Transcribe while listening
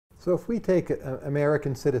So if we take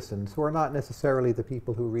American citizens, who are not necessarily the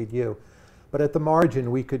people who read you, but at the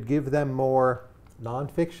margin we could give them more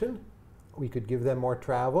nonfiction, we could give them more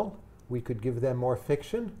travel, we could give them more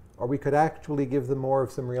fiction, or we could actually give them more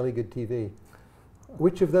of some really good TV.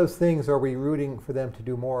 Which of those things are we rooting for them to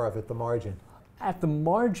do more of at the margin? At the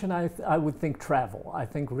margin, I would think travel. I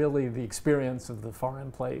think really the experience of the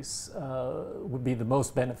foreign place would be the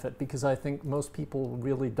most benefit, because I think most people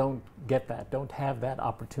really don't get that, don't have that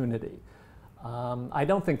opportunity. I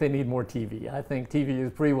don't think they need more TV. I think TV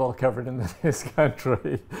is pretty well covered in this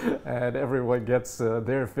country, and everyone gets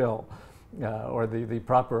their fill, or the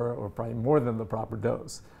proper, or probably more than the proper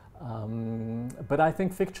dose. But I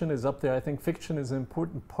think fiction is up there. I think fiction is an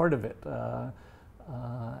important part of it.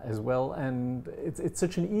 As well, and it's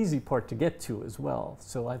such an easy part to get to as well.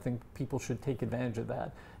 So I think people should take advantage of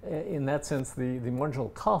that. In that sense, the marginal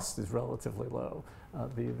cost is relatively low,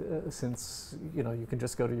 since you can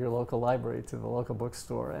just go to your local library, to the local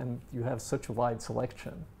bookstore, and you have such a wide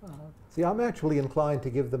selection. See, I'm actually inclined to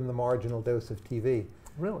give them the marginal dose of TV.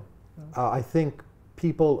 Really? I think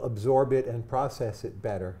people absorb it and process it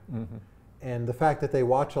better. Mm-hmm. And the fact that they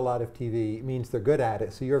watch a lot of TV means they're good at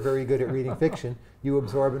it. So you're very good at reading fiction. You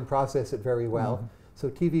absorb and process it very well. Mm-hmm. So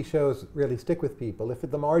TV shows really stick with people. If at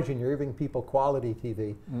the margin you're giving people quality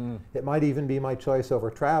TV, it might even be my choice over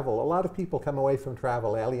travel. A lot of people come away from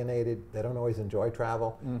travel alienated. They don't always enjoy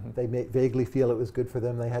travel. Mm-hmm. They vaguely feel it was good for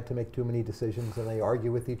them. They had to make too many decisions, and they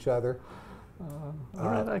argue with each other. All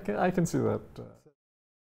right, I can see that.